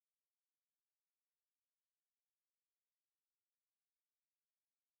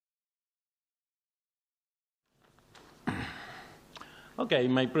Okay,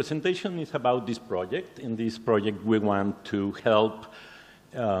 my presentation is about this project. In this project, we want to help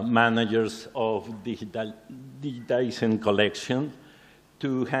managers of digitization collection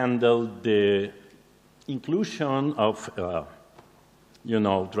to handle the inclusion of,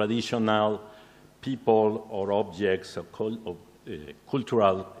 traditional people or objects or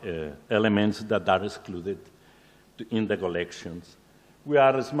cultural elements that are excluded in the collections. We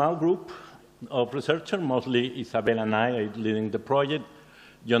are a small group of researchers, mostly Isabel and I are leading the project.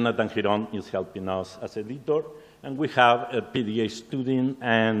 Jonathan Giron is helping us as editor, and we have a PhD student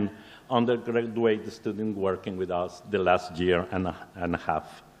and undergraduate student working with us the last year and a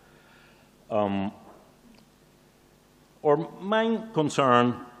half. Our main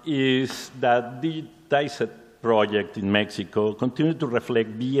concern is that the digitized project in Mexico continues to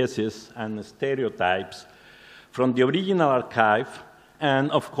reflect biases and stereotypes from the original archive,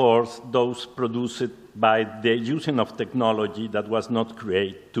 and of course, those produced by the using of technology that was not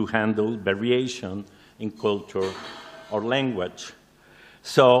created to handle variation in culture or language.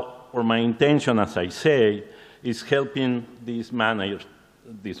 So, my intention, as I say, is helping these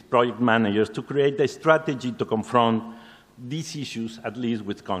project managers to create a strategy to confront these issues, at least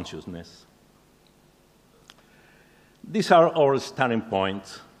with consciousness. These are our starting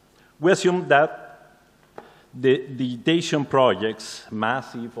points. We assume that the digitization projects,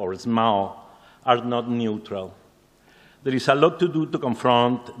 massive or small, are not neutral. There is a lot to do to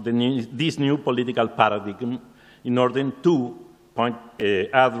confront this new political paradigm in order to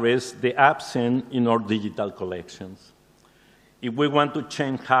address the absence in our digital collections. If we want to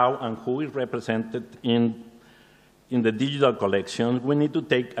change how and who is represented in the digital collection, we need to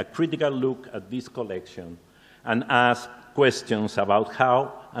take a critical look at this collection and ask questions about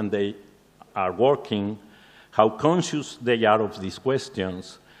how and they are working, how conscious they are of these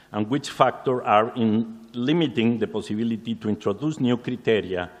questions, and which factors are in limiting the possibility to introduce new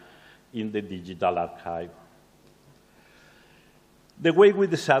criteria in the digital archive. The way we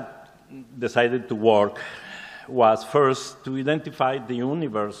decided to work was first to identify the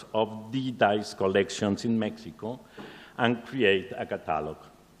universe of digitized collections in Mexico and create a catalog.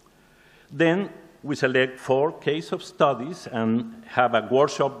 Then we select 4 case of studies and have a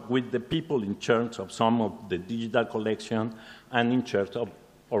workshop with the people in charge of some of the digital collection and in charge of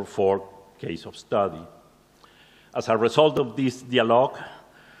our 4 case of study. As a result of this dialogue,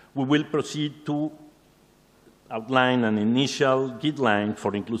 we will proceed to outline an initial guideline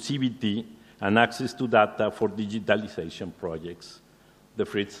for inclusivity and access to data for digitalization projects. The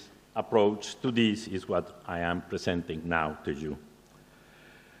first approach to this is what I am presenting now to you.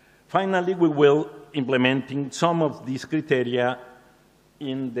 Finally, we will implementing some of these criteria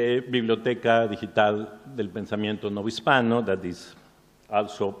in the Biblioteca Digital del Pensamiento Novohispano that is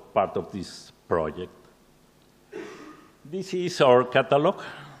also part of this project. This is our catalog.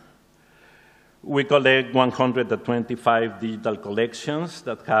 We collect 125 digital collections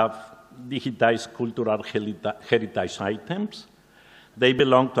that have digitized cultural heritage items. They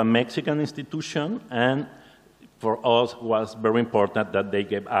belong to a Mexican institution, and for us it was very important that they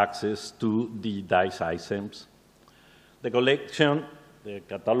gave access to digitized items. The collection, the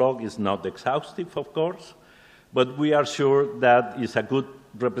catalog is not exhaustive, of course, but we are sure that it's a good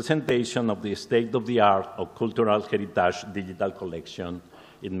representation of the state-of-the-art of cultural heritage digital collection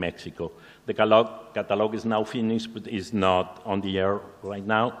in Mexico. The catalog is now finished, but is not on the air right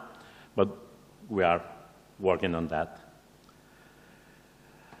now, but we are working on that.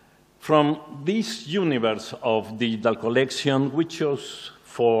 From this universe of digital collection, we chose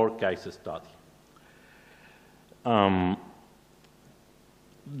 4 case studies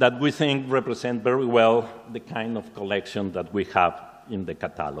that we think represent very well the kind of collection that we have in the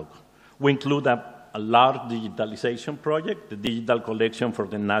catalog. We include a large digitalization project, the digital collection for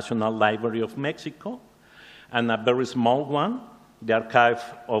the National Library of Mexico, and a very small one, the Archive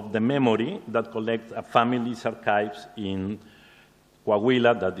of the Memory, that collects a family's archives in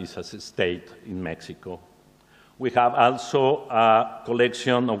Coahuila, that is a state in Mexico. We have also a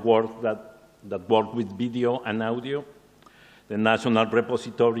collection of works that work with video and audio, the National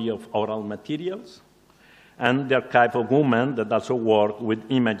Repository of Oral Materials, and the Archive of Women that also work with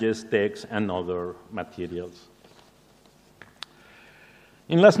images, text, and other materials.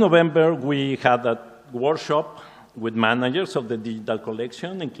 In last November, we had a workshop with managers of the digital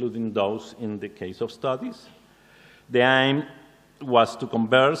collection, including those in the case of studies. The aim was to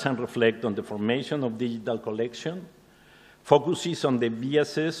converse and reflect on the formation of digital collection, focuses on the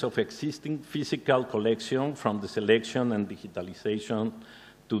biases of existing physical collection from the selection and digitalization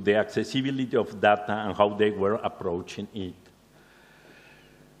to the accessibility of data and how they were approaching it.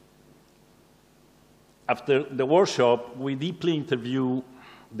 After the workshop, we deeply interview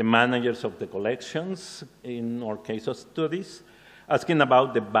the managers of the collections in our case of studies, asking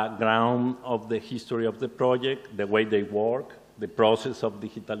about the background of the history of the project, the way they work, the process of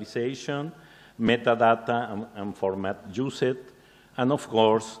digitalization, metadata and format used, and of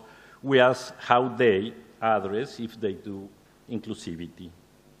course, we ask how they address, if they do, inclusivity.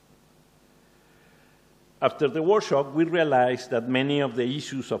 After the workshop, we realized that many of the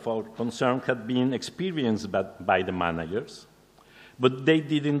issues of our concern had been experienced by the managers, but they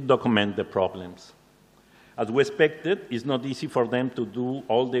didn't document the problems. As we expected, it's not easy for them to do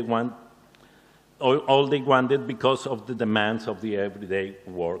all they wanted because of the demands of the everyday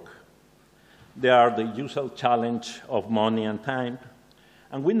work. There are the usual challenge of money and time,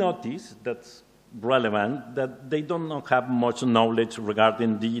 and we notice that's relevant that they do not have much knowledge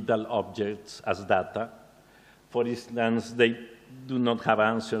regarding digital objects as data. For instance, they do not have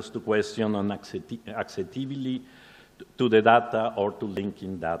answers to questions on accessibility to the data or to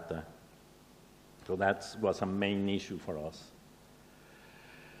linking data. So that was a main issue for us.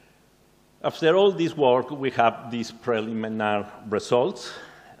 After all this work, we have these preliminary results.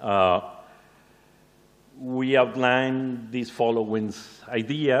 We outline these following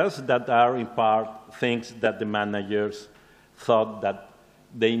ideas that are in part things that the managers thought that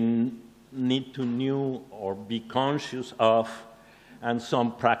they need to know or be conscious of, and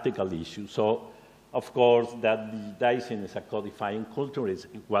some practical issues. So, of course, that digitizing is a codifying culture. It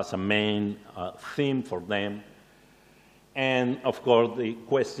was a main theme for them. And, of course, the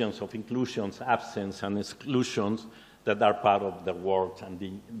questions of inclusions, absence, and exclusions that are part of their work, and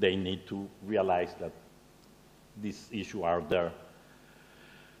they need to realize that these issues are there.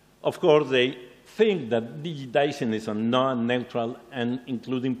 Of course, they think that digitization is a non-neutral and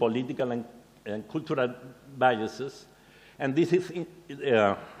including political and cultural biases. And this is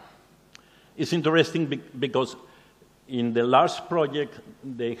interesting because in the large project,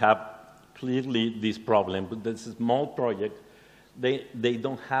 they have clearly this problem, but this small project, they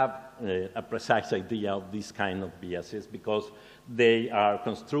don't have a precise idea of this kind of biases because they are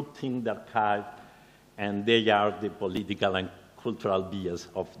constructing the archive and they are the political and cultural bias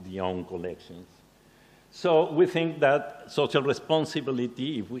of the own collections. So we think that social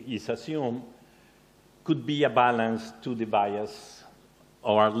responsibility, if is assumed, could be a balance to the bias,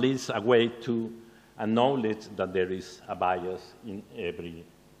 or at least a way to acknowledge that there is a bias in every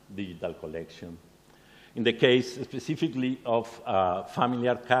digital collection. In the case specifically of family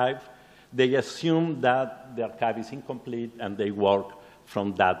archive, they assume that the archive is incomplete and they work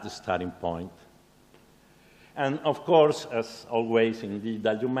from that starting point. And of course, as always in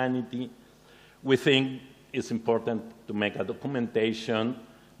digital humanity, we think it's important to make a documentation,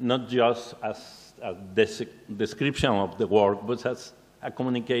 not just as a description of the work, but as a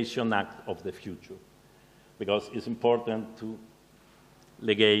communication act of the future, because it's important to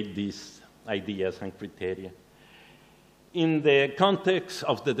legate these ideas and criteria. In the context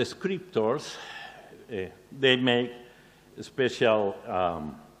of the descriptors, they make special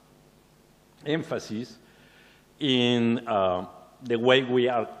emphasis in the way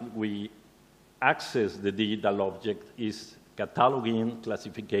we access the digital object is cataloging,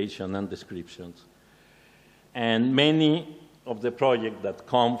 classification, and descriptions. And many of the projects that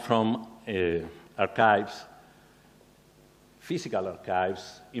come from archives, physical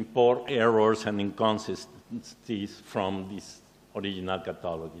archives, import errors and inconsistencies from this original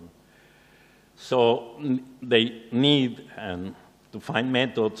cataloging. So they need to find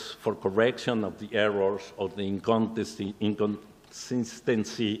methods for correction of the errors or the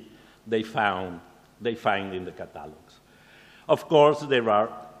inconsistency they find in the catalogs. Of course, there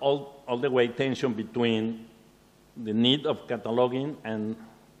are all the way tension between the need of cataloging and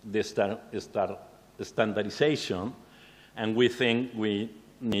the standardization, and we think we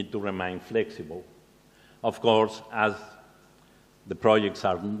need to remain flexible. Of course, as the projects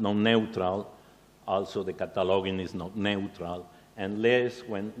are non-neutral, also the cataloging is not neutral, unless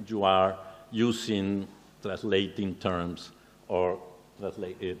when you are using translating terms or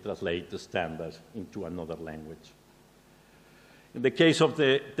translate the standards into another language. In the case of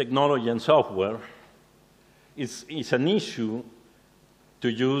the technology and software, it's an issue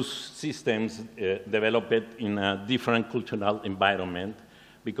to use systems developed in a different cultural environment,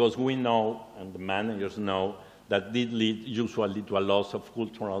 because we know, and the managers know, that this leads usually to a loss of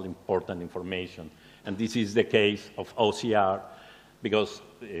cultural important information. And this is the case of OCR, because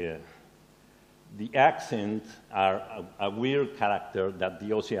the accents are a weird character that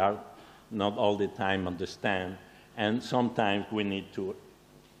the OCR not all the time understand, and sometimes we need to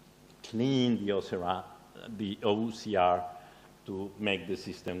clean the OCR to make the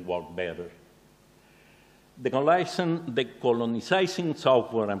system work better. The colonizing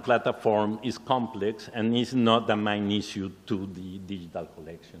software and platform is complex and is not a main issue to the digital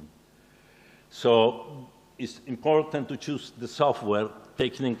collection. So it's important to choose the software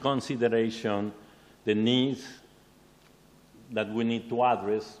taking in consideration the needs that we need to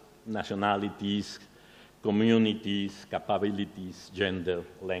address: nationalities, communities, capabilities, gender,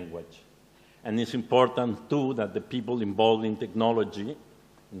 language. And it's important, too, that the people involved in technology,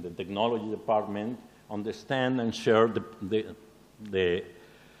 in the technology department, understand and share the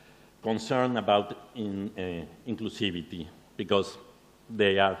concern about inclusivity, because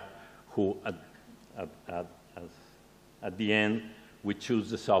they are who, at the end, we choose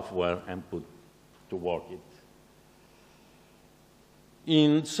the software and put to work it.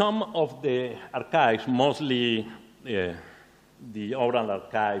 In some of the archives, mostly the oral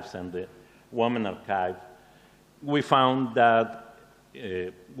archives and the women archive, we found that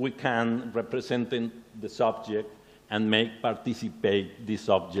we can represent the subject and make participate the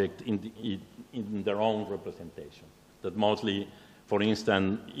subject in their own representation. That mostly, for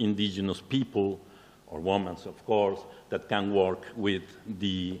instance, indigenous people, or women, of course, that can work with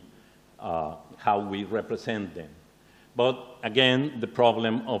how we represent them. But again, the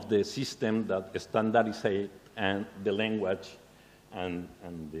problem of the system that standardizes and the language and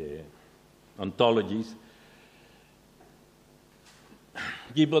the ontologies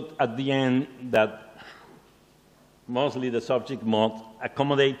give it at the end that mostly the subject must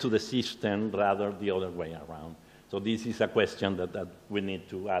accommodate to the system rather the other way around. So this is a question that we need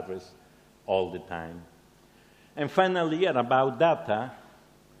to address all the time. And finally, about data,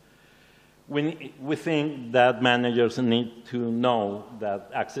 we think that managers need to know that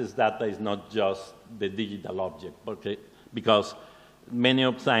access data is not just the digital object, okay? Because many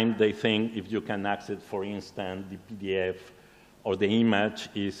of the time they think if you can access, for instance, the PDF or the image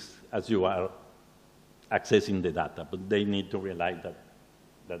is as you are accessing the data, but they need to realize that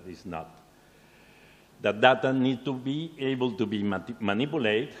that is not. That data needs to be able to be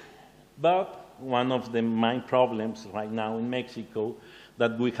manipulated, but one of the main problems right now in Mexico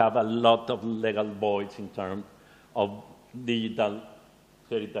that we have a lot of legal voids in terms of digital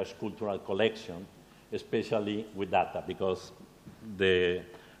heritage cultural collection, especially with data, because the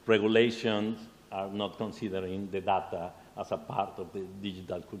regulations are not considering the data as a part of the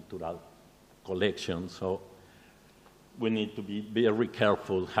digital cultural collection. So we need to be very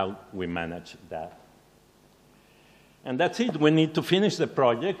careful how we manage that. And that's it. We need to finish the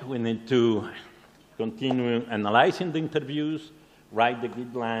project. We need to continue analyzing the interviews, write the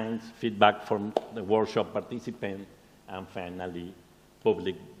guidelines, feedback from the workshop participants, and finally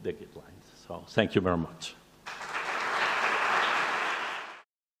publish the guidelines. So thank you very much.